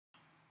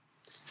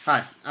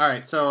Hi. All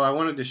right. So I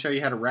wanted to show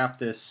you how to wrap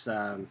this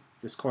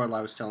this coil I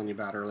was telling you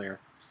about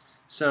earlier.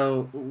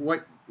 So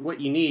what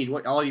you need,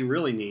 what all you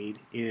really need,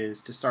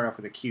 is to start off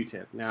with a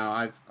Q-tip. Now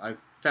I've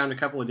found a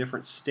couple of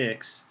different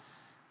sticks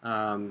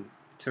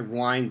to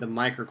wind the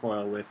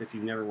microcoil with. If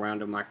you've never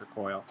wound a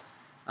microcoil,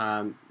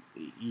 um,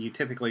 you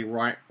typically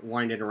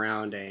wind it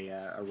around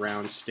a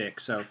round stick.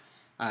 So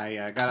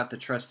I got out the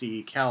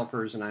trusty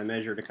calipers and I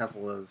measured a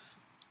couple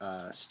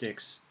of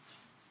sticks.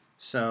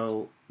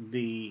 So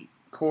the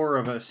core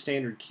of a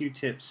standard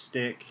Q-tip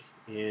stick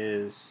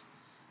is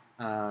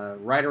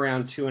right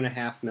around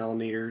 2.5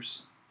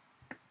 millimeters.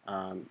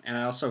 And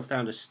I also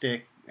found a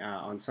stick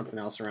on something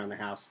else around the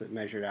house that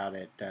measured out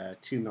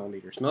at 2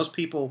 millimeters. Most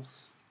people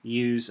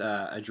use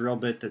a drill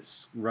bit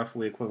that's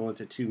roughly equivalent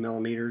to 2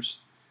 millimeters.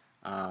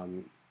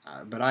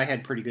 But I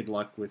had pretty good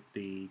luck with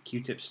the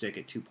Q-tip stick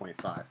at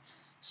 2.5.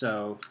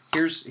 So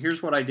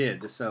here's what I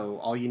did. So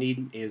all you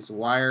need is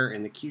wire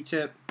and the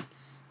Q-tip.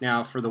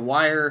 Now for the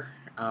wire,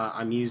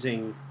 I'm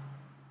using,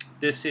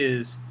 this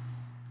is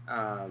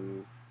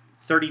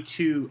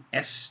 32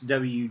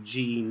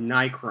 SWG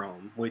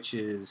nichrome, which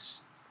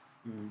is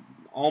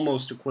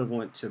almost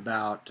equivalent to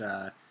about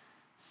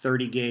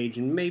 30 gauge,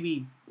 and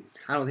maybe,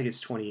 I don't think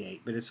it's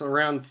 28, but it's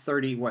around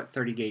 30, what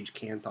 30 gauge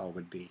Canthal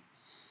would be.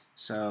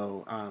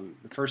 So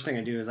the first thing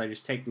I do is I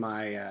just take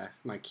my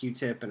my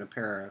Q-tip and a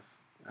pair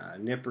of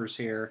nippers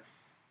here,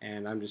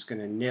 and I'm just going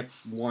to nip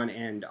one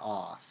end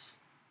off.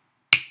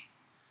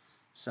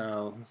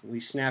 So we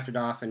snapped it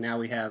off, and now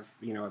we have,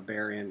 you know, a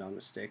bare end on the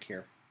stick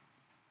here.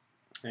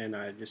 And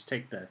I just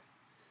take the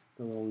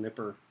little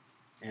nipper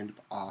end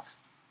off.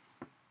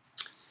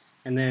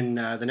 And then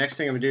the next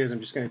thing I'm going to do is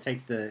I'm just going to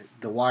take the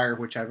wire,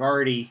 which I've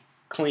already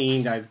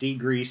cleaned. I've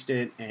degreased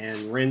it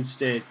and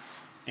rinsed it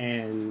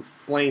and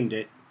flamed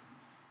it.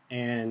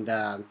 And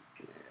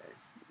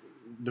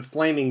the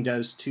flaming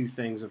does two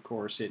things, of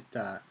course. It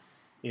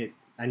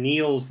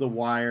anneals the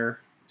wire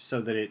so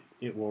that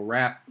it will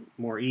wrap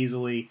more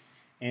easily,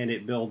 and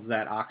it builds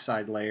that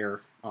oxide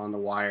layer on the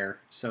wire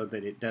so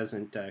that it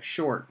doesn't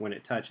short when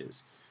it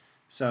touches.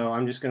 So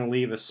I'm just going to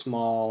leave a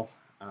small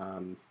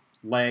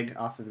leg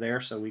off of there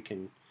so we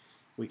can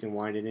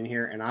wind it in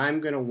here. And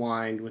I'm going to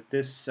wind with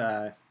this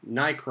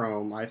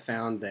nichrome. I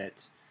found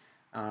that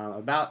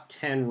about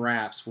 10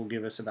 wraps will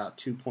give us about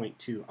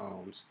 2.2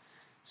 ohms.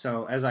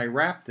 So as I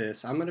wrap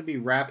this, I'm going to be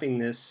wrapping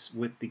this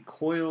with the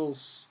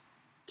coils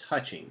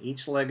touching,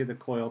 each leg of the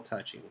coil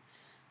touching.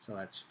 So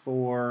that's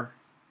 4,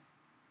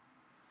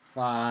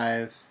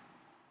 5,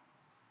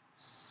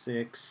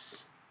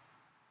 6,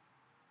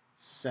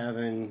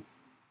 7,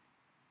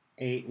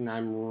 8, and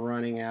I'm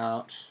running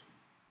out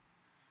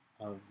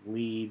of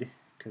lead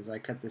because I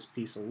cut this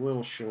piece a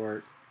little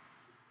short.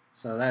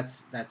 So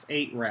that's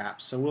 8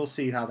 wraps. So we'll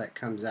see how that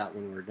comes out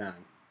when we're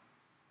done.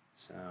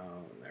 So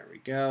there we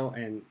go.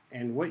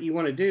 And what you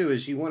want to do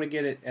is you want to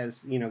get it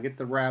as, you know, get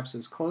the wraps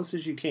as close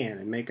as you can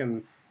and make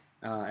them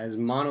as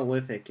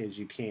monolithic as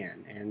you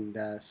can. And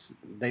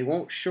they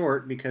won't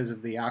short because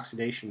of the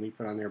oxidation we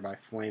put on there by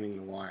flaming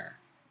the wire.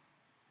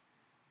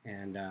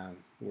 And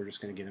we're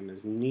just going to get them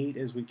as neat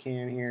as we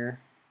can here.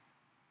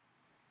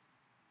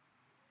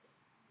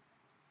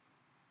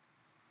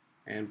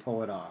 And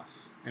pull it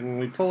off. And when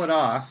we pull it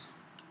off,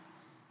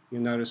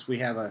 you'll notice we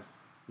have a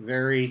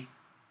very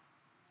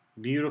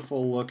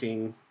beautiful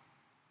looking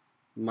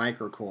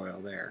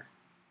microcoil there.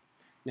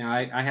 Now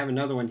I have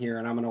another one here,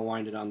 and I'm going to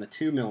wind it on the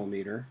 2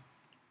 millimeter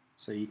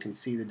so you can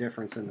see the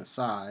difference in the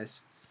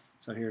size.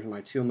 So here's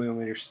my 2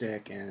 millimeter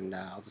stick, and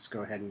I'll just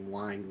go ahead and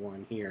wind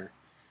one here.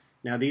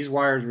 Now these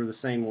wires were the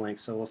same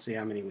length, so we'll see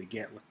how many we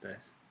get with the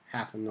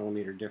 0.5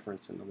 millimeter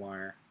difference in the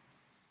wire.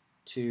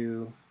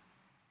 2,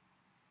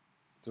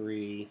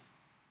 3,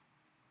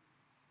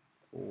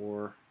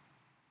 4,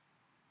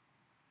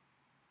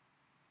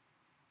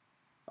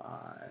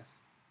 5,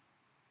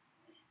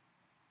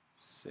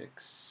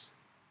 6,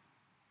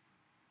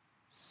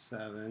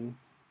 7,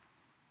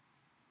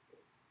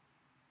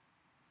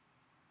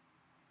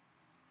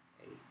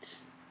 8.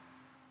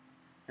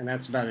 And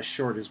that's about as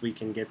short as we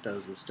can get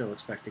those and still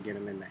expect to get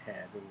them in the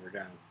head when we're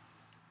done.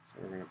 So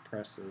we're going to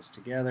press those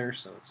together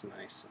so it's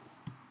nice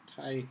and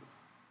tight.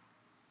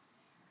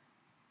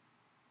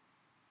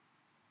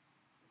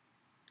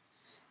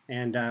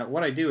 And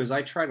what I do is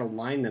I try to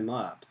line them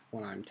up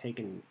when I'm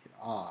taking it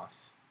off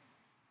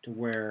to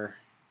where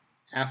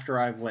after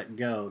I've let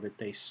go that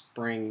they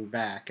spring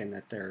back and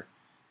that they're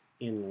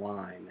in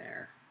line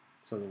there.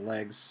 So the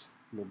legs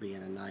will be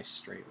in a nice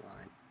straight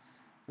line.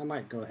 I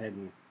might go ahead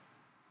and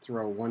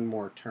throw one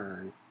more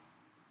turn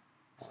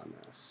on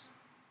this.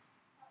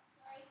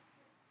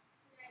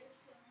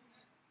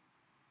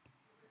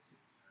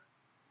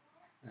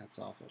 That's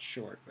awful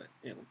short, but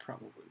it'll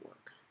probably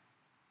work.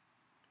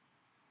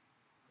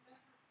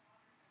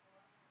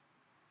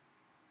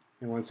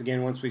 And once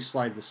again, once we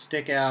slide the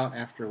stick out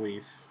after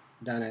we've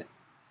done it,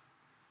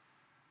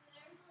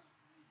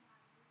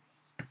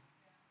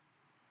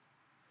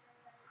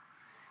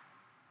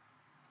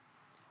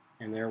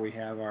 and there we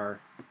have our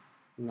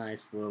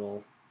nice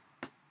little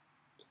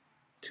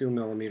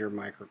 2mm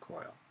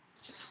microcoil.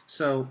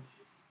 So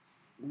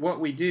what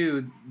we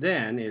do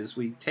then is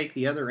we take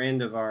the other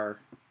end of our,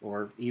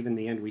 or even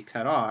the end we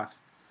cut off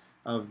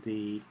of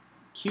the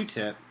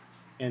Q-tip,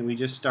 and we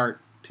just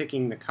start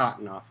picking the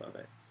cotton off of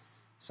it.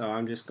 So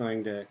I'm just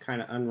going to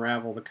kind of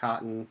unravel the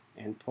cotton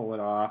and pull it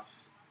off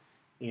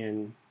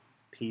in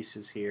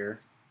pieces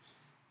here,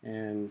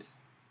 and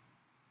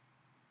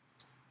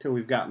till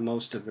we've got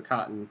most of the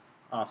cotton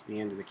off the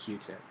end of the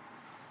Q-tip.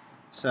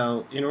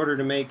 So in order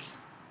to make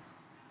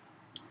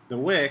the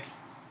wick,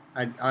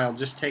 I'll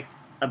just take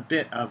a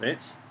bit of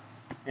it,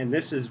 and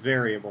this is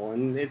variable,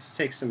 and it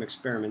takes some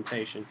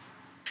experimentation.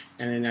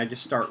 And then I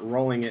just start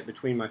rolling it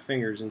between my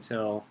fingers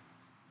until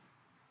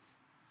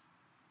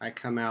I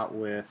come out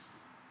with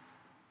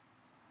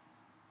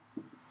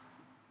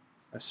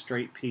a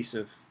straight piece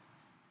of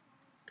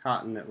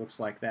cotton that looks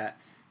like that.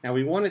 Now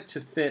we want it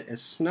to fit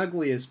as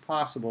snugly as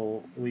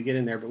possible when we get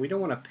in there, but we don't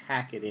want to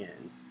pack it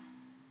in.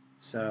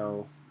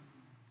 So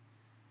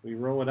we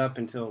roll it up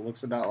until it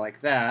looks about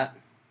like that,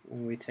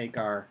 and we take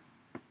our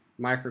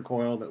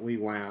microcoil that we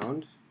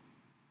wound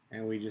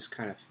and we just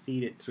kind of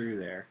feed it through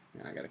there.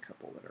 And I got a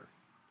couple that are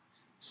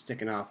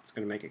sticking off. It's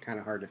going to make it kind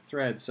of hard to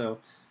thread, so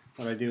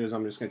what I do is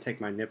I'm just going to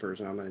take my nippers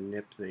and I'm going to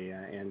nip the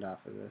end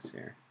off of this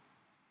here.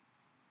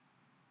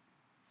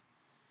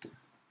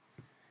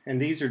 And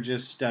these are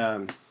just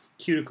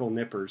cuticle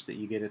nippers that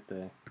you get at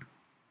the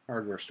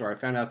hardware store. I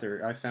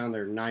found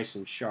they're nice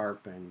and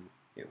sharp, and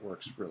it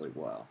works really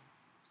well.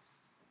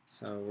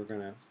 So we're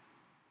gonna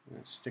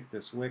stick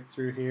this wick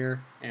through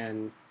here,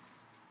 and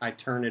I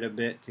turn it a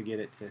bit to get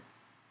it to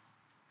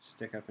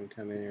stick up and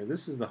come in here.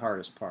 This is the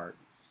hardest part,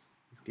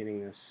 is getting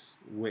this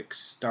wick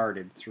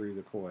started through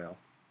the coil.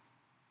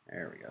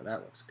 There we go,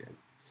 that looks good.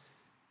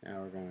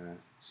 Now we're gonna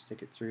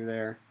stick it through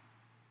there,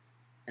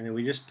 and then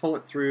we just pull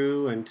it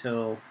through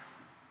until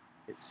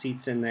it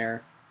seats in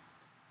there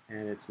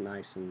and it's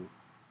nice and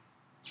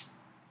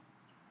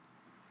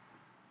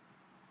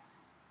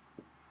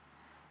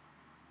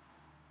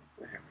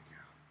there we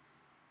go.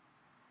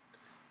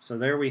 So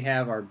there we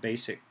have our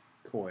basic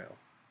coil.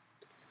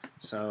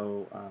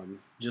 So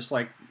just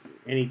like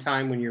any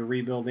time when you're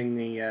rebuilding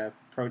the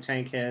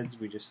Protank heads,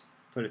 we just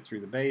put it through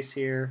the base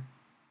here,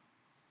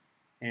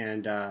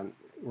 and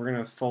we're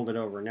going to fold it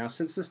over. Now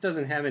since this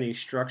doesn't have any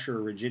structure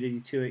or rigidity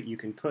to it, you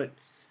can put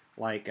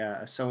like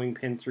a sewing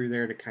pin through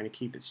there to kind of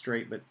keep it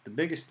straight, but the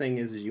biggest thing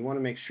is you want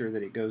to make sure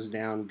that it goes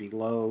down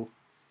below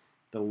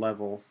the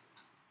level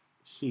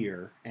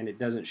here and it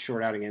doesn't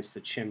short out against the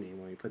chimney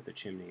when we put the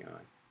chimney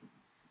on.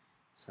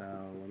 So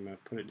I'm going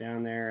to put it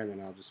down there, and then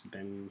I'll just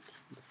bend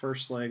the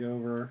first leg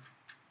over,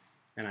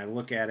 and I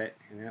look at it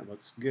and that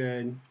looks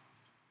good.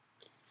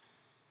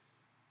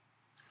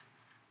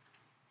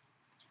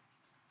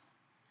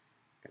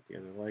 Got the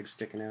other leg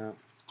sticking out,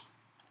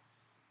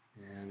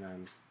 and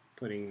I'm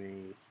putting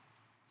the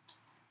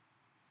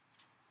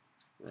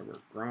rubber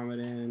grommet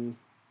in.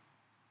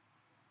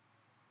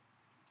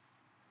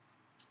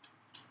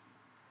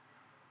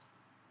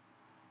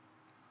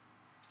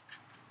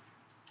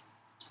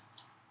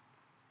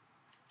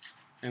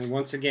 And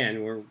once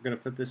again, we're going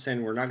to put this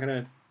in. We're not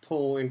going to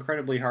pull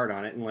incredibly hard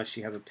on it unless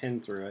you have a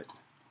pin through it.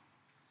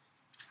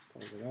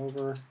 Fold it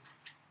over,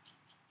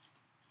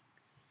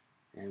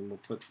 and we'll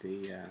put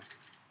the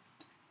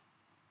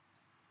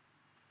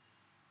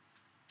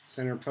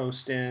center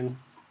post in.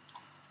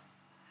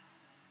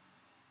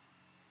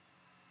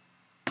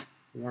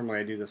 Normally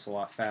I do this a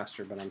lot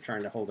faster, but I'm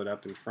trying to hold it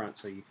up in front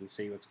so you can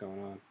see what's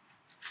going on.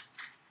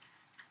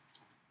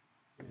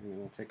 And then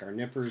we'll take our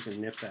nippers and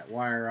nip that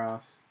wire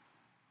off.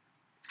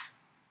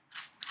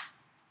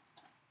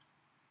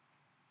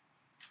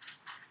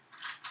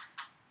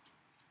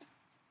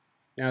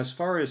 Now as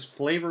far as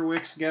flavor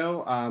wicks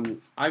go,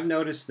 I've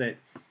noticed that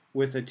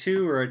with a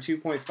 2 or a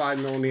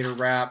 2.5mm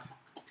wrap,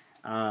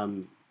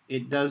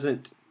 it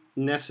doesn't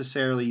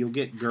necessarily, you'll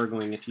get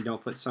gurgling if you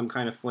don't put some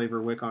kind of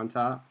flavor wick on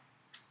top.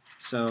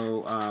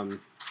 So,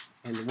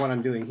 and what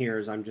I'm doing here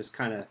is I'm just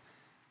kind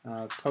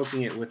of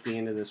poking it with the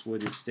end of this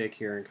wooden stick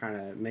here and kind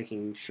of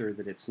making sure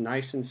that it's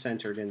nice and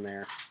centered in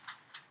there.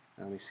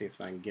 Let me see if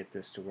I can get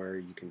this to where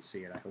you can see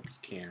it. I hope you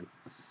can.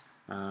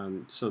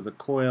 So the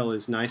coil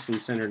is nice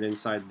and centered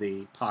inside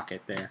the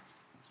pocket there.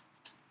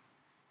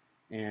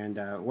 And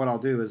what I'll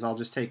do is I'll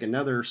just take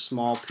another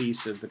small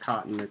piece of the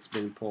cotton that's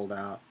been pulled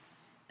out,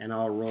 and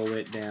I'll roll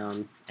it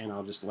down, and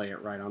I'll just lay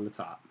it right on the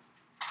top.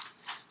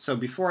 So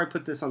before I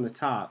put this on the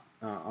top,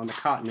 on the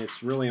cotton,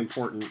 it's really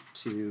important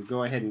to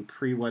go ahead and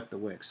pre-wet the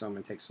wick. So I'm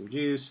going to take some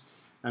juice.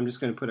 I'm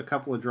just going to put a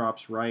couple of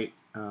drops right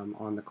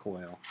on the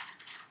coil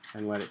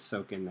and let it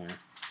soak in there,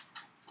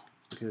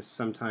 because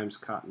sometimes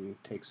cotton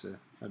takes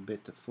a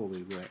bit to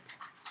fully wick.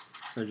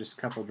 So just a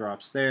couple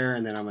drops there,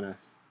 and then I'm going to,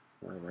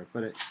 wherever I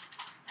put it,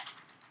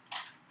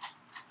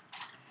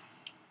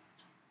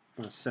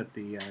 I'm going to set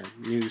the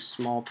new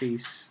small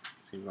piece.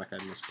 Seems like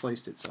I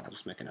misplaced it, so I'll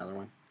just make another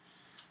one.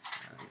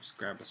 Just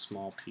grab a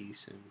small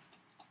piece and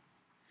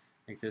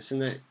make this,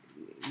 and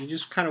you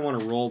just kind of want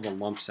to roll the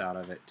lumps out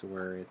of it to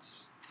where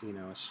it's, you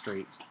know, a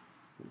straight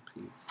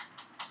piece.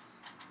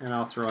 And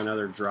I'll throw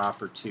another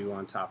drop or two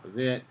on top of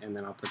it, and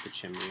then I'll put the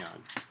chimney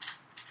on.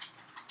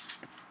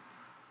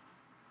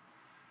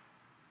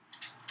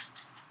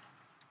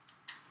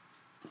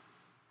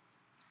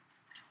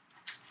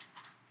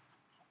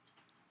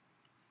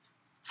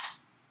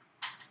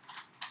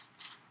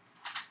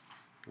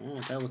 All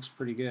right, that looks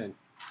pretty good.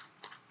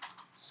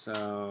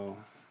 So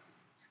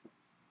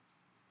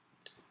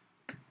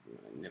I'm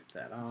gonna nip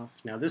that off.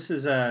 Now this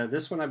is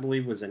this one I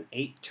believe was an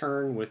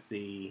 8-turn with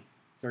the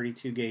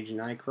 32 gauge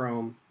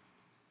nichrome.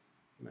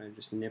 I'm gonna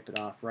just nip it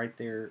off right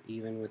there,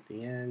 even with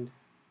the end.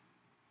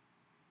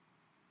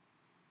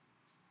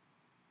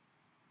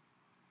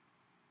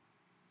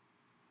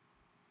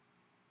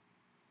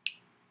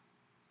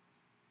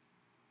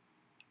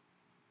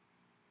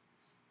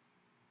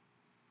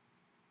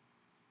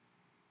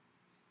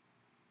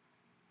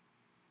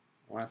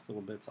 Last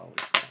little bit's always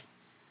bad.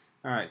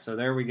 All right, so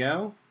there we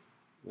go.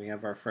 We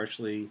have our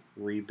freshly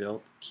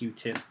rebuilt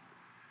Q-tip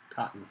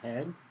cotton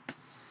head.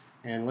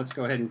 And let's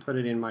go ahead and put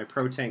it in my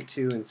Protank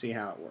II and see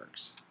how it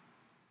works.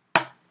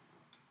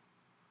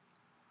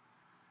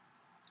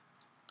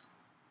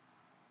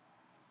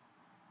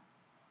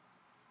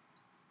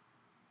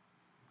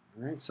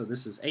 Alright, so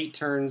this is 8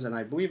 turns, and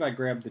I believe I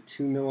grabbed the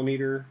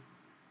 2mm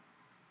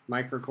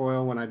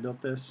microcoil when I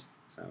built this.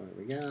 So there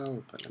we go,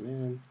 we're putting them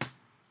in.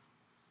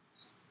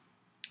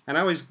 And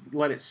I always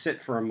let it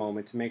sit for a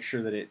moment to make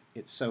sure that it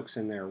soaks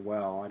in there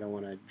well. I don't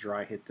want to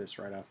dry hit this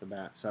right off the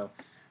bat. So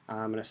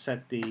I'm going to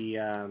set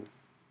the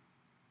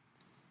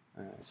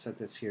set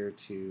this here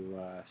to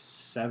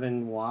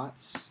 7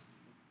 watts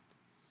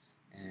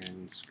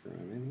and screw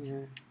them in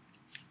here.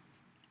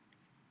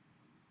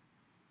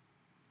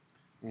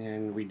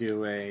 And we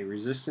do a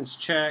resistance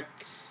check.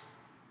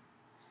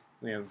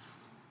 We have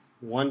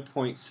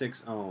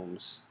 1.6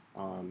 ohms.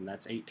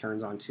 That's 8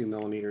 turns on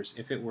 2mm.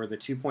 If it were the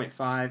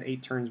 2.5,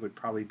 8 turns would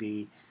probably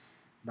be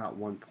about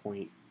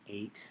 1.8,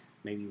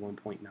 maybe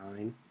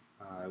 1.9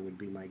 would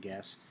be my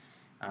guess.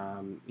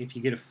 If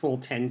you get a full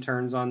 10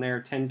 turns on there,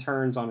 10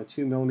 turns on a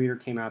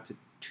 2mm came out to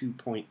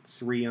 2.3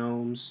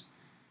 ohms.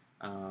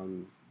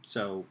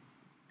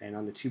 And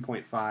on the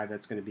 2.5,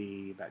 that's going to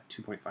be about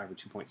 2.5 or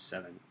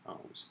 2.7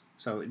 ohms.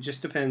 So it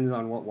just depends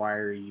on what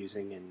wire you're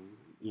using and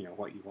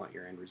what you want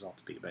your end result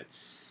to be. But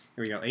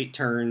here we go, 8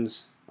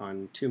 turns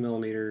on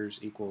 2mm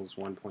equals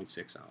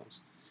 1.6 ohms.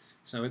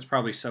 So it's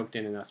probably soaked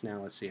in enough now.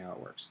 Let's see how it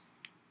works.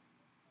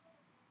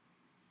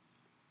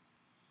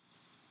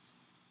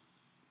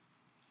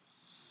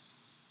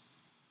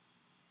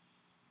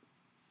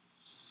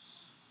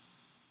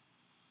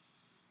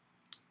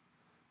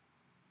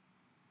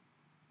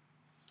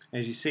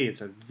 As you see,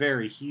 it's a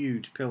very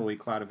huge pillowy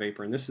cloud of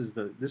vapor, and this is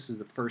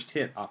the first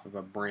hit off of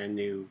a brand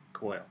new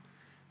coil.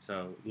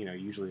 So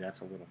usually that's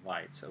a little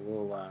light. So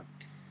we'll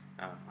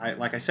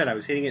like I said, I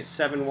was hitting it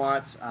 7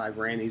 watts. I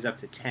ran these up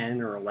to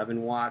 10 or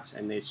 11 watts,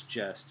 and it's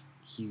just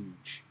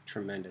huge,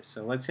 tremendous.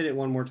 So let's hit it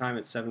one more time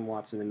at 7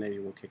 watts, and then maybe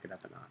we'll kick it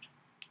up a notch.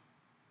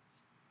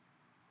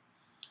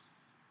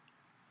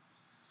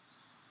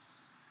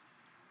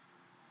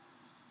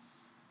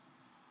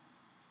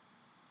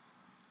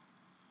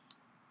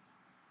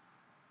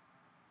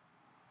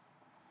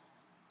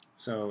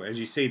 So as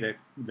you see,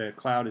 the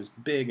cloud is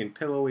big and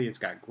pillowy. It's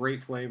got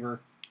great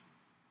flavor.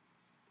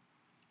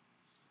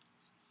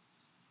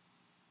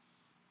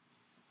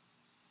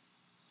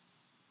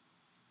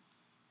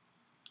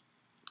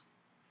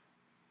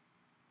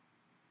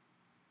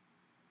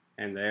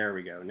 And there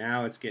we go.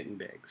 Now it's getting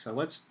big. So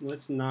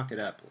let's knock it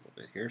up a little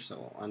bit here. So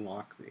we'll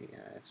unlock the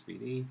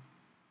SVD.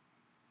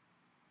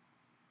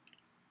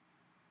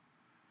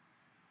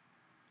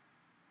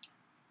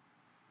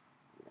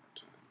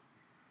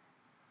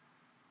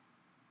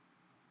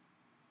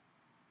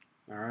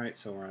 All right,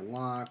 so we're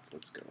unlocked.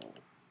 Let's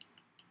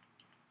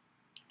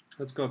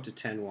go up to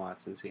 10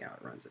 watts and see how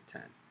it runs at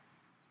 10.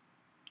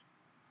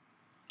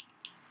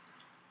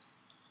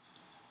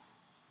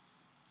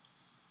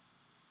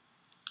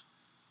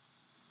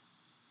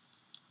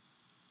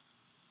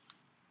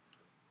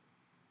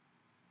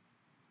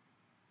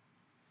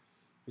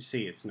 You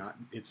see, it's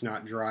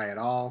not dry at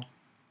all.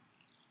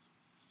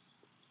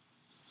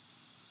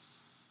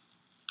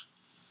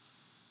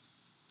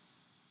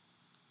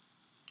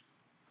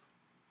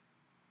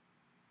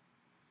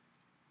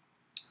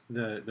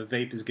 The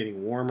vape is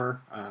getting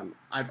warmer.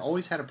 I've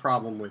always had a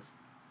problem with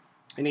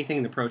anything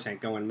in the Protank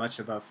going much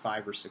above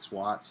 5 or 6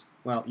 watts.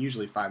 Well,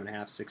 usually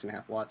 5.5,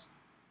 6.5 watts.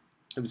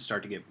 It would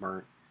start to get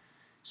burnt,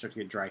 start to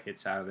get dry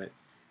hits out of it,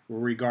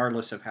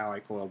 regardless of how I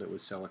coiled it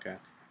with silica.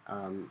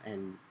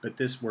 But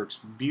this works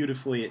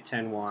beautifully at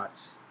 10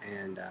 watts,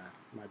 and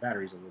my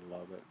battery's a little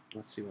low, but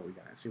let's see what we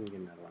got. See if we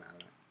can get another one out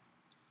of it.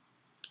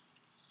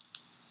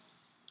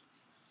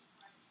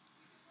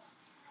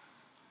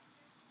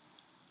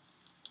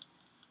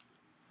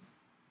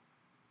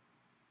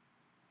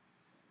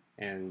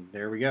 And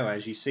there we go.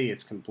 As you see,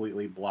 it's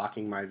completely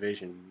blocking my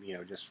vision,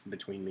 just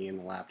between me and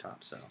the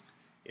laptop. So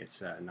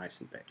it's nice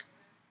and thick.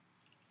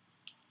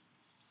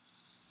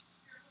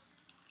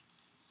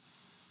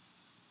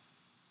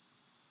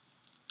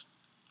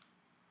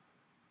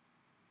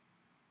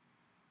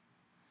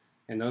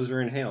 And those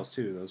are inhales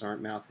too. Those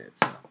aren't mouth hits.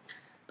 So.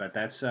 But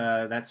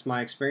that's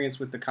my experience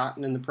with the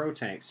cotton and the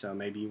Protank. So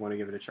maybe you want to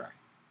give it a try.